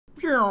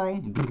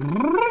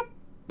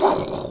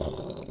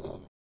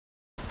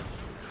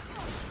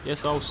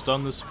Yes, I'll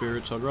stun the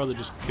spirits. I'd rather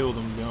just kill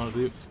them, to be honest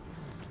with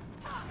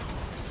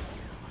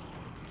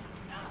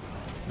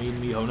you.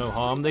 Mean me no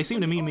harm. They seem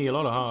to mean me a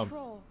lot of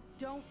harm.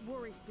 Don't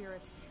worry,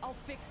 spirits. I'll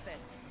fix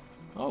this.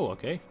 Oh,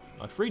 okay.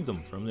 I freed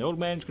them from the old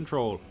man's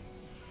control.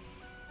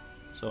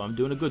 So I'm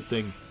doing a good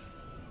thing.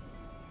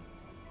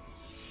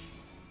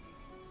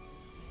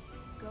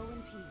 Go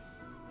in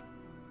peace.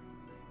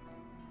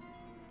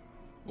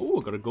 Oh,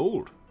 I got a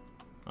gold.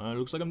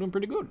 Looks like I'm doing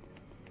pretty good.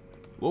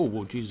 Whoa,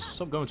 whoa, Jesus,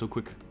 stop going so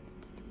quick.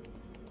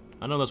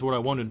 I know that's what I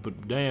wanted,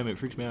 but damn, it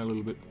freaks me out a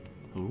little bit.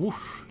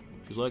 Whoosh!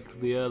 She's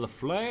like the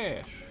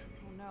Flash.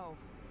 Oh no!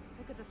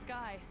 Look at the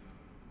sky.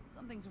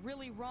 Something's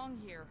really wrong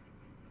here.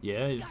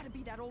 Yeah. It's gotta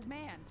be that old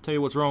man. Tell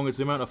you what's wrong, it's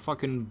the amount of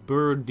fucking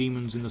bird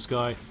demons in the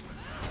sky.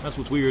 That's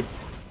what's weird.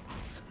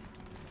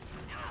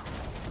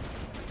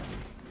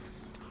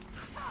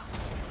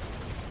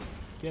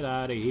 Get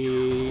out of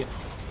here.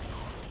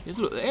 This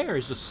look, the air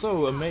is just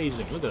so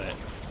amazing. Look at that.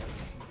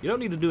 You don't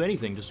need to do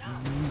anything, just...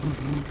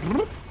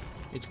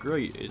 It's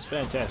great. It's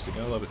fantastic.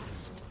 I love it.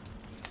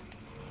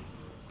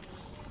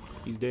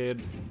 He's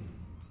dead.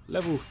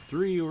 Level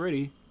 3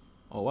 already.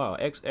 Oh wow.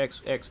 X,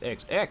 X, X,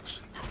 X,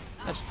 X.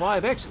 That's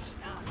 5 X's.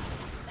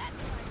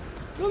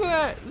 Look at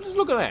that. Just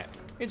look at that.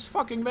 It's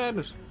fucking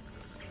madness.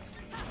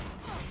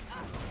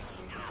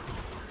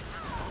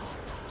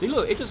 See,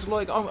 look. It's just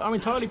like I'm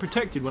entirely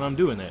protected when I'm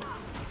doing that.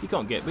 You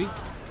can't get me.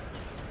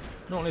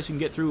 Not unless you can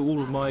get through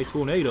all of my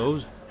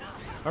tornadoes,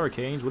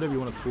 hurricanes, whatever you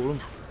want to call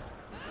them.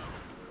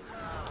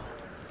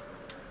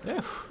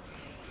 Yeah,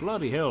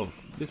 bloody hell.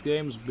 This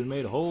game's been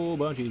made a whole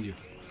bunch easier.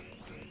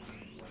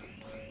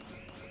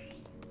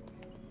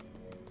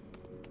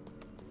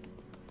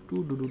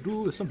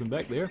 There's something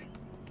back there,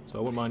 so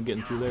I wouldn't mind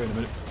getting through there in a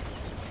minute.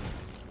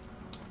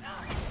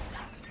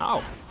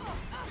 Ow!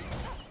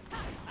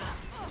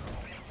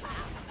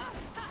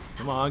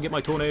 Come on, get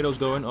my tornadoes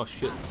going. Oh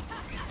shit.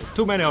 There's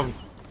too many of them.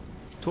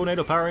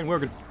 Tornado power ain't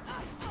working.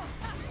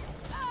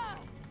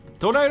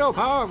 Tornado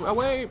power,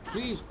 away,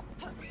 please.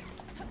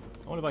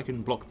 I wonder if I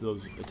can block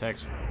those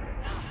attacks.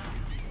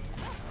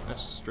 That's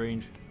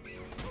strange.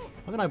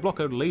 How can I block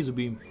a laser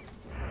beam?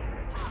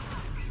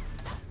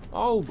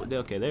 Oh,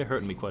 okay, they're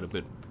hurting me quite a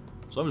bit.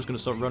 So I'm just gonna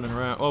start running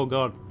around. Oh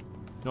god.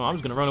 No, I'm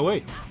just gonna run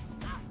away.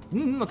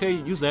 Okay,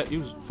 use that.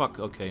 Fuck,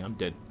 okay, I'm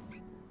dead.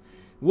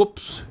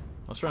 Whoops.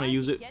 I was trying to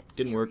use it.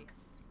 Didn't work.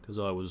 Because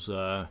I was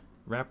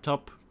wrapped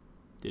up.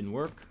 Didn't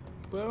work.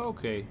 But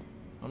okay.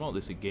 I'll not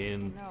this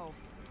again. No.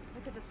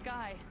 Look at the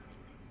sky.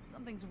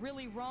 Something's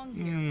really wrong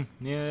here.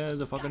 Yeah,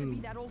 the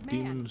fucking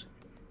demons.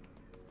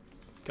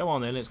 Come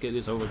on then, let's get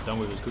this over done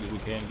with as quick as we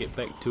can. Get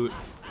back to it.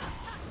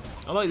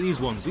 I like these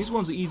ones. These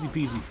ones are easy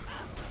peasy.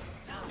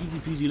 Easy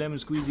peasy lemon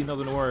squeezy,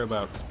 nothing to worry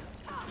about.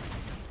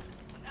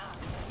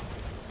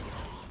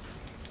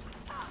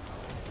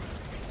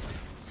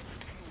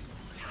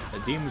 The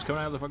demons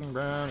coming out of the fucking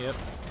ground, yep.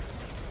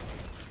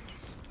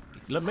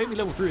 Maybe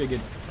level 3 again.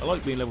 I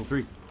like being level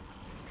 3.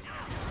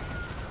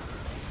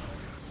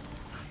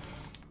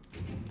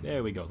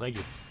 There we go, thank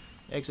you.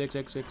 X, X,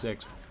 X, X,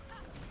 X.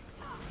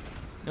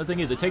 The thing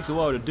is, it takes a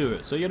while to do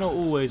it, so you're not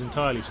always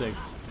entirely safe.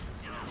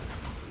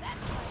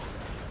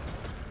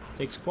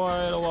 Takes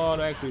quite a while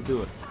to actually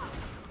do it.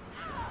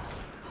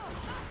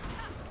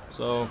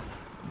 So,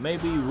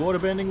 maybe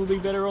waterbending would be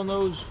better on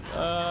those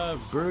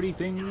birdie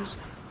things.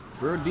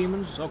 Bird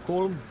demons, I'll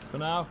call them for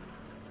now.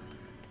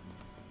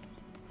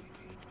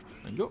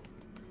 And go.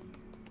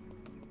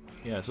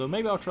 Yeah, so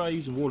maybe I'll try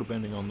using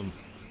waterbending on them.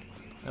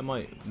 That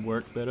might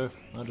work better.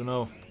 I don't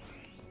know.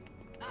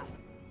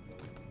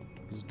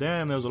 'Cause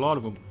damn, there's a lot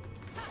of them.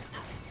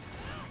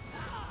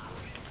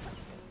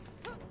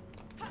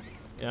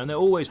 Yeah, and they're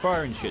always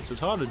firing shit, so it's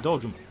hard to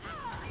dodge them.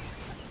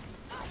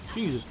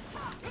 Jesus.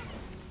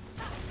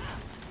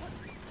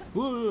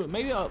 Whoa,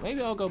 maybe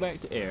I'll go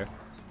back to air.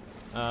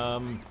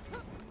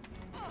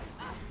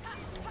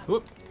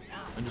 Whoop,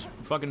 and just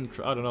fucking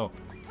I don't know.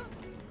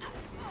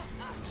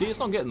 See, it's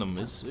not getting them.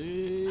 It's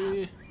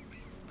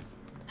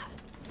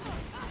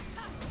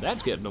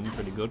that's getting them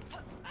pretty good.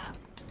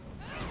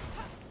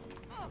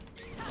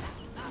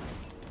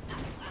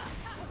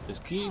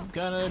 Just keep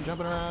kind of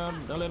jumping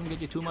around. Don't let them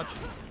get you too much.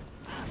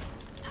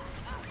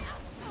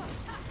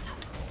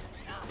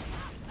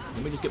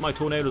 Let me just get my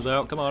tornadoes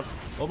out. Come on.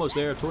 Almost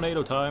there.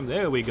 Tornado time.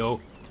 There we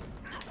go.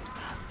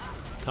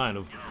 Kind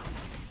of.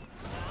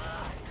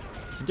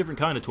 It's a different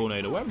kind of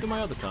tornado. What happened to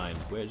my other kind?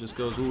 Where it just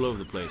goes all over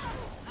the place.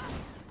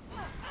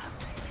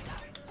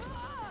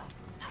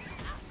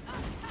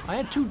 I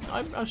had two...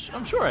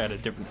 I'm sure I had a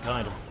different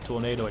kind of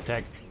tornado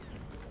attack.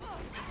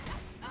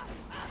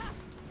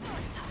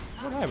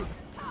 What happened?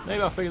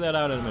 Maybe I'll figure that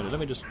out in a minute. Let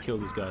me just kill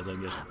these guys, I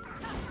guess.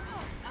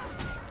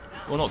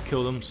 Well, not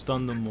kill them.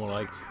 Stun them more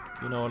like...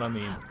 You know what I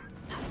mean.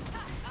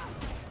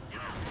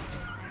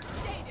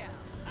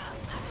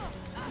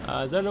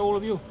 Is that all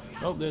of you?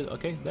 Oh,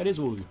 okay, that is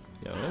all of you.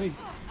 Yeah, let me...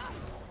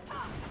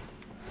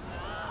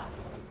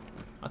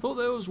 I thought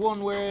there was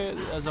one where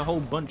there's a whole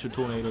bunch of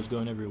tornadoes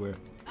going everywhere.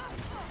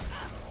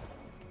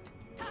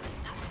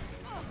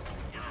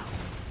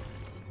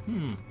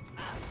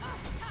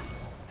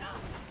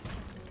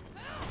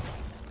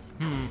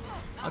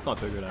 I can't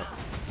figure it out.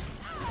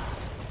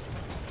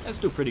 That's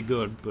still pretty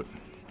good, but...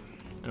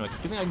 Anyway, do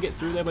you think I can get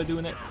through there by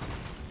doing that?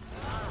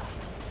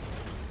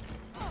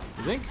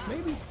 You think?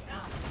 Maybe?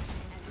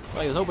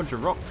 Like, there's a whole bunch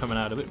of rock coming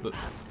out of it, but...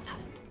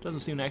 It doesn't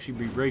seem to actually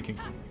be breaking.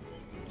 Do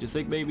you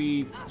think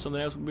maybe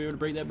something else would be able to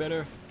break that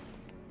better?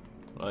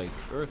 Like,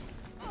 earth?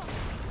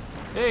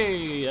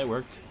 Hey, that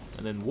worked.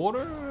 And then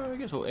water, I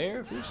guess, or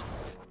air, please?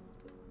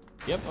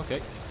 Yep,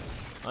 okay.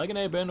 I can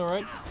airbend,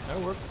 alright.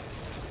 That'll work.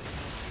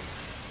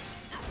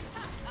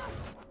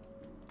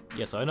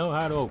 Yes, I know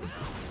how to open.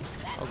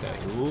 Okay.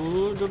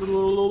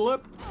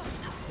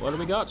 What do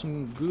we got?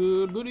 Some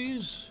good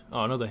goodies?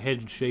 Oh, another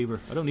head shaver.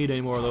 I don't need any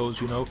more of those,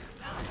 you know.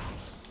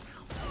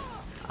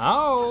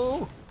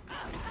 Ow!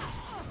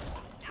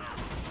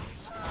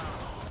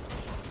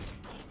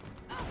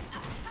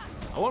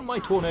 I want my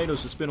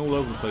tornadoes to spin all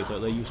over the place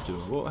like they used to.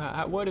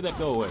 Why did that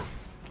go away?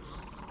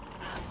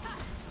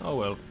 Oh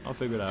well, I'll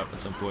figure it out at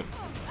some point.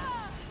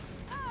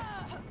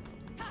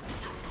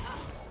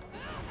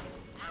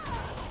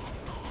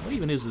 What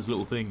even is this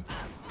little thing?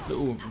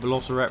 Little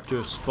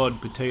Velociraptor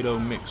Spud Potato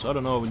mix. I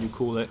don't know what you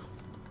call that.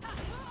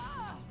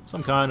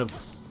 Some kind of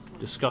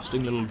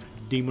disgusting little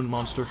demon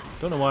monster.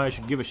 Don't know why I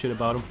should give a shit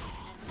about him.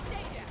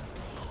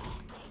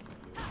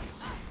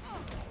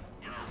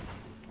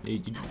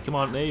 Come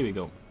on, there we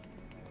go.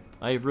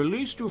 I have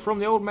released you from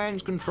the old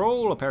man's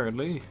control,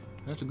 apparently.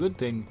 That's a good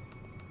thing.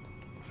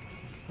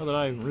 Not that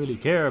I really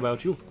care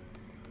about you.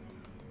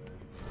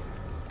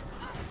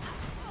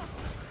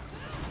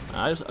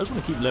 I just want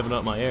to keep leveling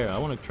up my air. I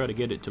want to try to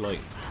get it to like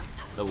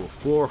level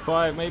 4 or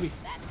 5 maybe.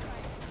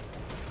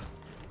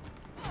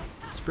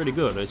 It's pretty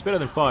good. It's better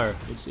than fire.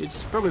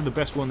 It's probably the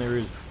best one there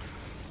is.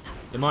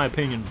 In my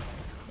opinion,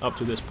 up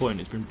to this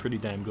point, it's been pretty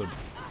damn good.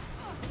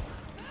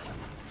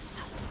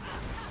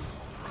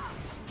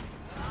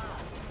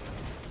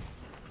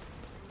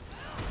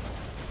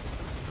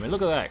 I mean,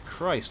 look at that.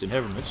 Christ in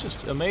heaven. It's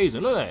just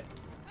amazing. Look at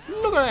that.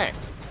 Look at that.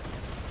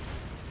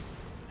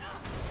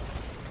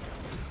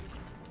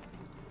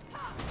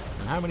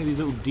 And how many of these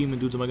little demon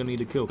dudes am I going to need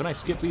to kill? Can I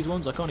skip these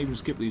ones? I can't even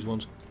skip these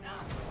ones.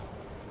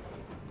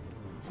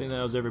 I think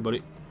that was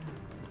everybody.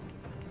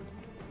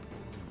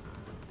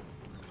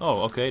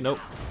 Oh, okay. Nope.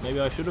 Maybe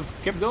I should have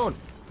kept going.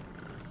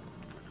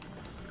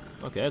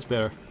 Okay, that's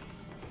better.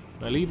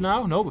 Can I leave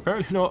now? Nope,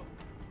 apparently not.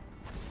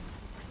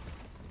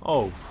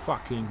 Oh,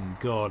 fucking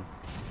God.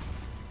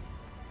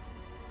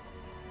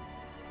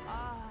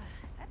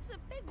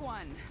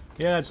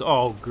 Yeah, it's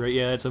oh great.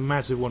 Yeah, it's a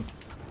massive one.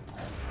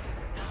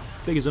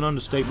 Big is an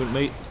understatement,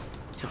 mate.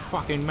 It's a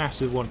fucking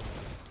massive one.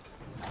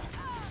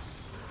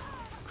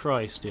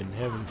 Christ in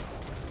heaven.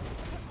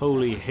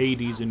 Holy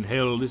Hades in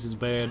hell, this is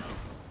bad.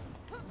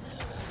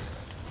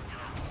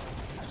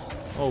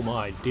 Oh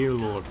my dear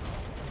Lord.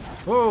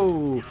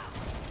 Whoa!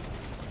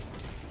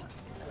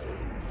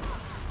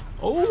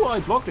 Oh, I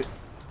blocked it.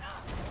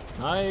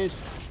 Nice.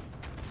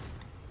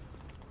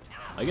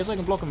 I guess I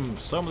can block him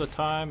some of the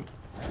time.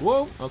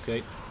 Whoa,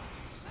 okay.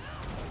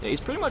 Yeah, he's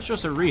pretty much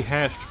just a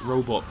rehashed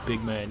robot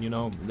big man, you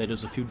know, that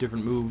does a few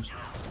different moves.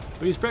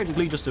 But he's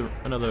practically just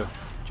another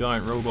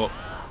giant robot.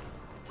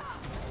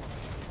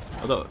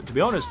 Although, to be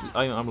honest,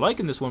 I'm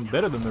liking this one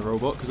better than the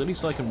robot, because at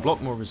least I can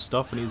block more of his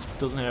stuff and he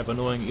doesn't have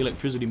annoying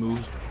electricity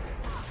moves.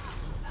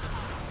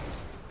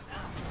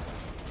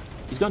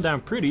 He's gone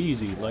down pretty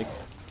easy, like,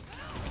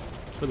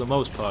 for the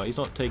most part. He's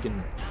not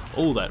taking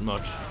all that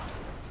much.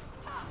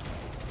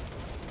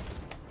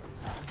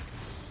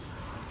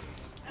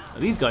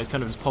 These guys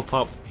kind of just pop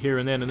up here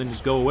and then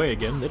just go away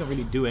again. They don't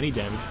really do any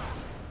damage.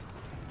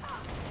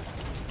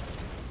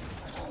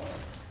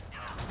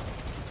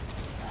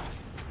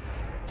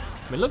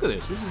 I mean, look at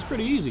this. This is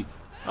pretty easy.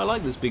 I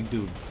like this big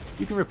dude.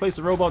 You can replace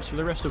the robots for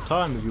the rest of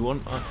time if you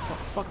want.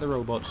 Fuck the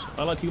robots.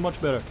 I like you much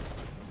better.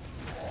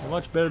 You're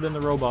much better than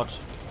the robots.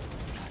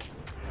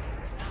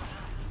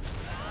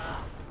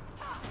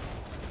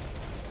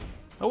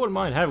 I wouldn't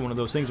mind having one of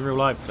those things in real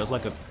life as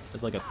like a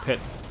pet.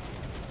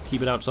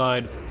 Keep it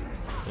outside.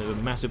 A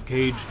massive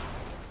cage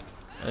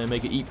and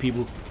make it eat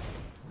people.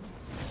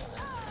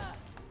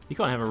 You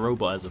can't have a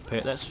robot as a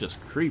pet. That's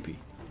just creepy.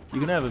 You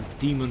can have a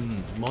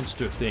demon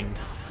monster thing.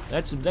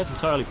 That's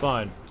entirely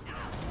fine.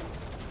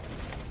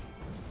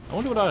 I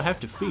wonder what I'd have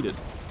to feed it.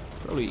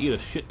 Probably eat a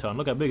shit ton.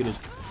 Look how big it is.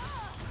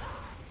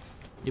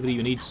 If it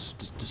even eats,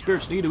 do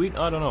spirits need to eat?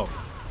 I don't know.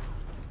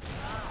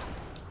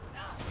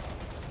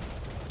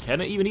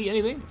 Can it even eat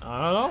anything?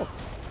 I don't know.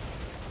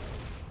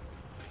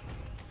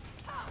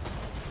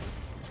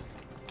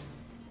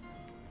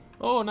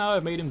 Oh, now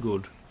I've made him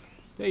good.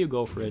 There you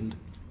go, friend.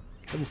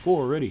 Level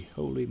 4 already.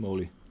 Holy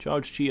moly.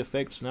 Charge chi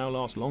effects now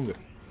last longer.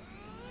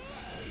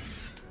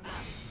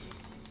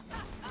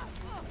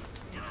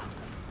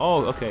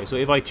 Oh, okay. So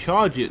if I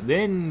charge it,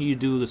 then you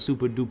do the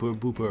super duper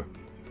booper.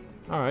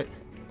 Alright.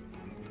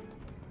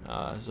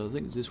 So I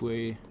think it's this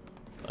way.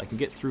 I can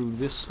get through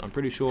this, I'm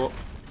pretty sure.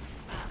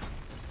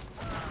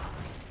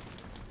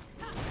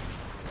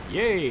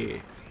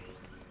 Yay!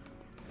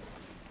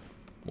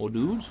 More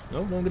dudes?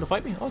 No one gonna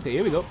fight me? Okay,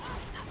 here we go.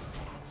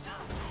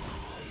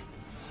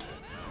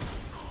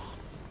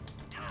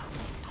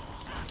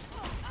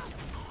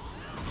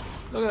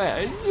 Look at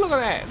that! Look at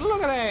that!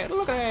 Look at that!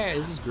 Look at that!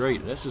 This is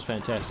great. This is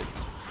fantastic.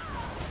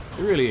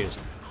 It really is.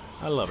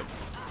 I love it.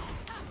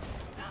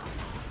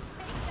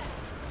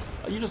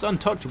 You're just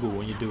untouchable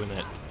when you're doing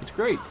that. It's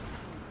great.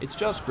 It's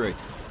just great.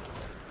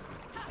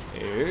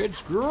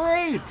 It's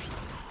great!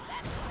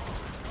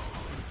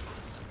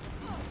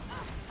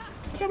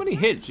 Look how many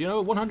hits, you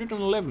know,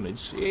 111.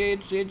 It's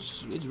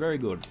very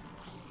good.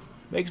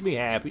 Makes me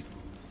happy.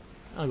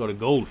 I got a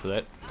gold for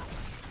that.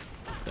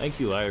 Thank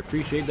you, I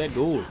appreciate that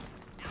gold.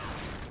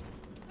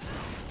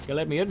 Can you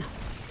let me in?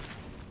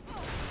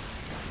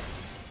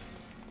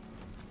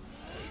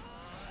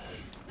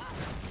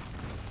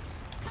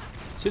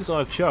 Since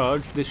I've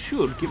charged, this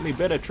should give me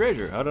better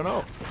treasure. I don't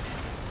know.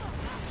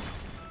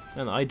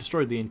 And I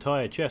destroyed the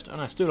entire chest,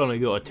 and I still only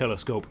got a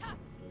telescope.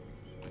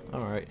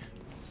 Alright.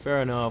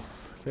 Fair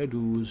enough. Fair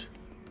dues.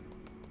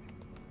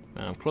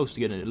 Man, I'm close to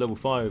getting it at level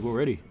 5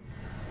 already.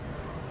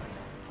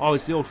 Oh,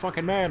 it's the old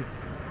fucking man.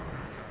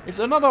 It's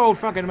another old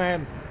fucking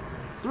man.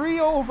 3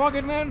 old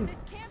fucking men. This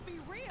can't be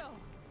real.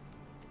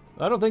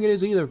 I don't think it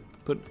is either,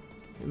 but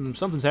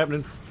something's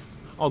happening.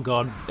 Oh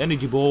god,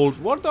 energy balls.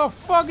 What the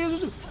fuck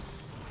is this?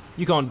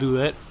 You can't do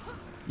that.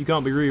 You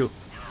can't be real.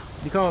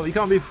 You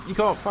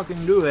can't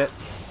fucking do that.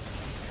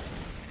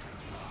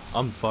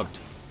 I'm fucked.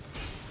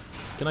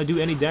 Can I do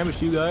any damage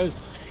to you guys?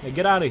 Hey,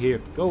 get out of here.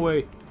 Go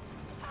away.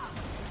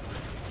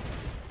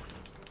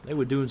 They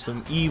were doing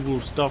some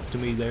evil stuff to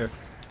me there.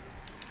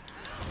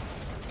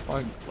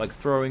 Like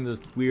throwing the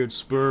weird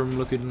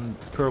sperm-looking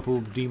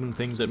purple demon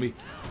things at me.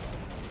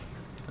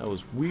 That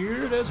was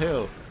weird as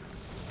hell.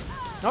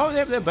 Oh,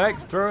 they're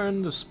back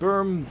throwing the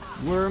sperm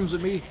worms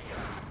at me.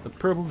 The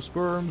purple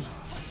sperms.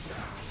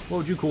 What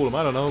would you call them?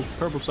 I don't know.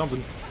 Purple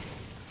something.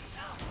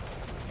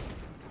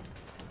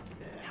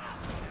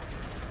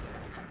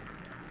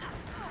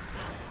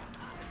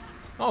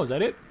 Oh, is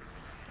that it?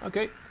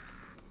 Okay.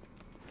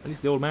 At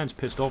least the old man's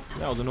pissed off.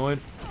 That was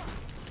annoying.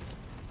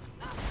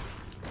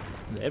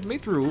 Let me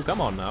through.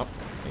 Come on now.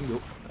 There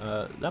you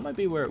go. That might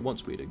be where it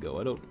wants me to go.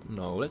 I don't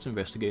know. Let's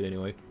investigate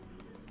anyway.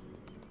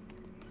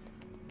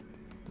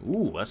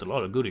 Ooh, that's a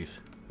lot of goodies.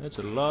 That's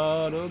a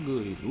lot of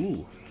goodies.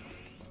 Ooh.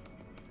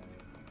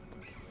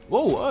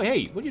 Whoa, oh,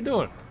 hey, what are you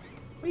doing?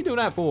 What are you doing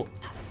that for?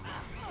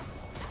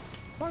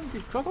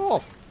 Fuck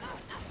off.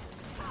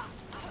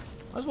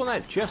 I just want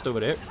that chest over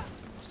there.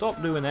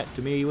 Stop doing that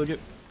to me, would you?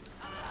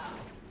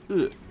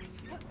 Ugh.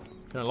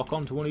 Can I lock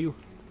on to one of you?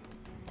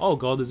 Oh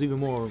god, there's even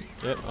more.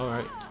 Yep,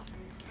 alright.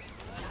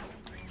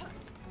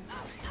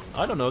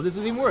 I don't know if this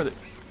is even worth it.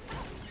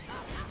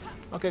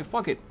 Okay,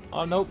 fuck it.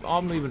 Oh, nope,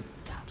 I'm leaving.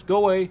 Just go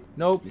away.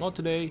 Nope, not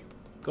today.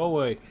 Go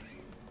away.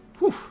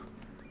 Whew.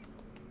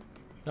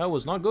 That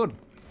was not good.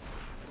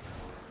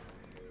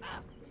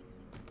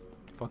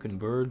 Fucking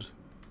birds.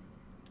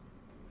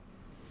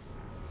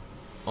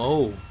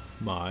 Oh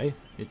my,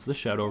 it's the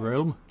Shadow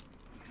Realm.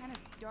 Some kind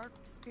of dark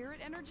spirit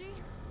energy?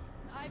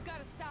 I've got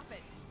to stop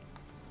it.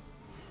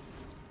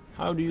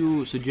 How do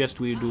you suggest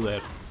we do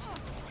that?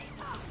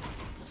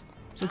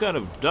 Some kind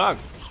of dark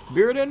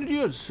spirit energy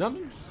or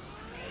something?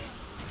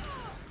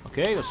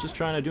 Okay, let's just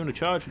try and do a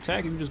charge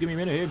attack. You can just give me a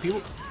minute here,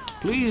 people.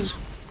 Please.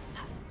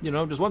 You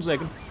know, just 1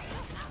 second.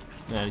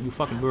 Man, you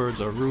fucking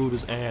birds are rude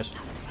as ass.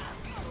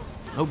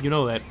 I hope you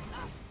know that.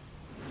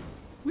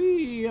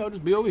 Whee! I'll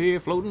just be over here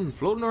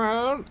floating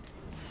around.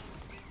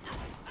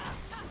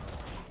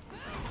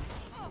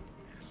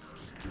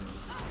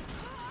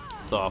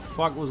 The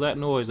fuck was that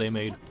noise they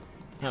made?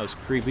 That was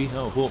creepy.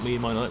 That will haunt me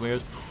in my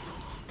nightmares.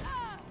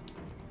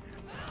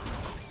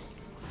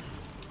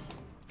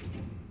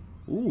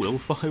 Ooh, level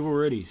 5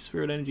 already.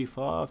 Spirit energy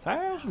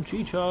 5,000.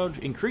 Chi charge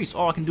increase.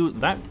 Oh, I can do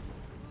that.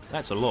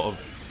 That's a lot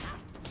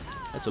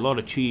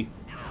of chi.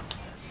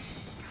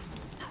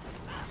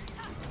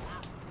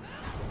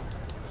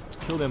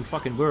 Kill them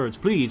fucking birds,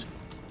 please.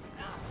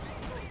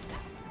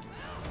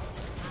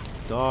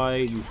 Die,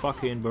 you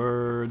fucking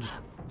birds.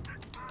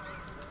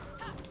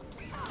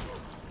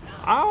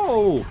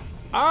 Ow!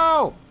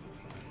 Ow!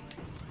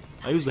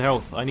 I used the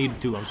health. I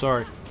needed to. I'm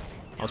sorry.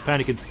 I was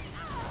panicking.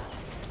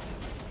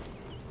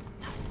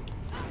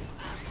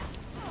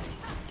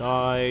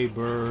 Die,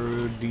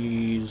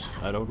 birdies.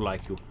 I don't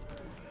like you.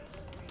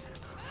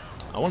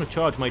 I want to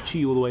charge my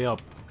chi all the way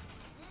up.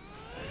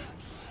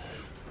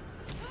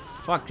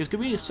 Fuck, just give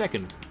me a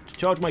second to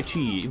charge my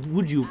chi.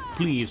 Would you,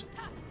 please?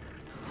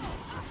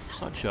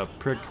 Such a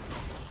prick.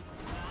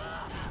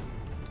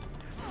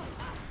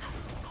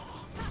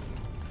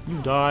 You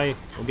die,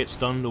 or get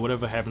stunned, or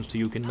whatever happens to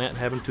you. Can that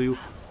happen to you?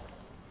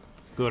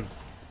 Good.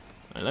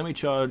 Right, let me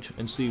charge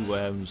and see what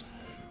happens.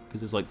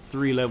 Because there's like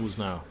 3 levels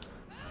now.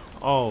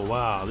 Oh,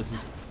 wow, this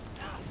is...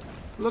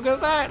 Look at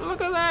that!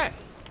 Look at that!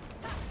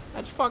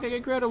 That's fucking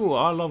incredible!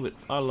 I love it.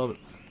 I love it.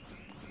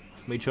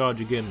 Let me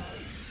charge again.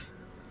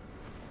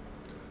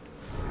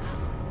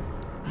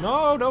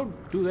 No,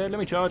 don't do that. Let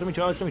me charge, let me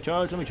charge, let me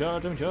charge, let me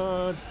charge, let me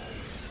charge.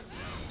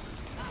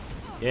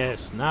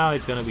 Yes, now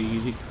it's gonna be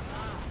easy.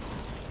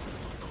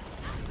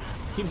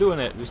 Just keep doing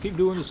that. Just keep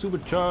doing the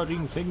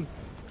supercharging thing.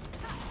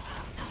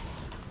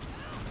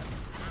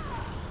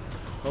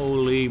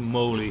 Holy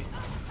moly.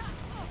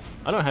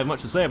 I don't have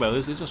much to say about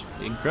this. It's just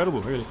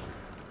incredible, really.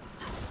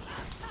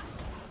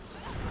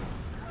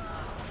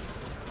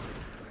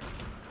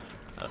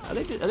 Are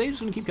they just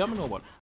gonna keep coming or what?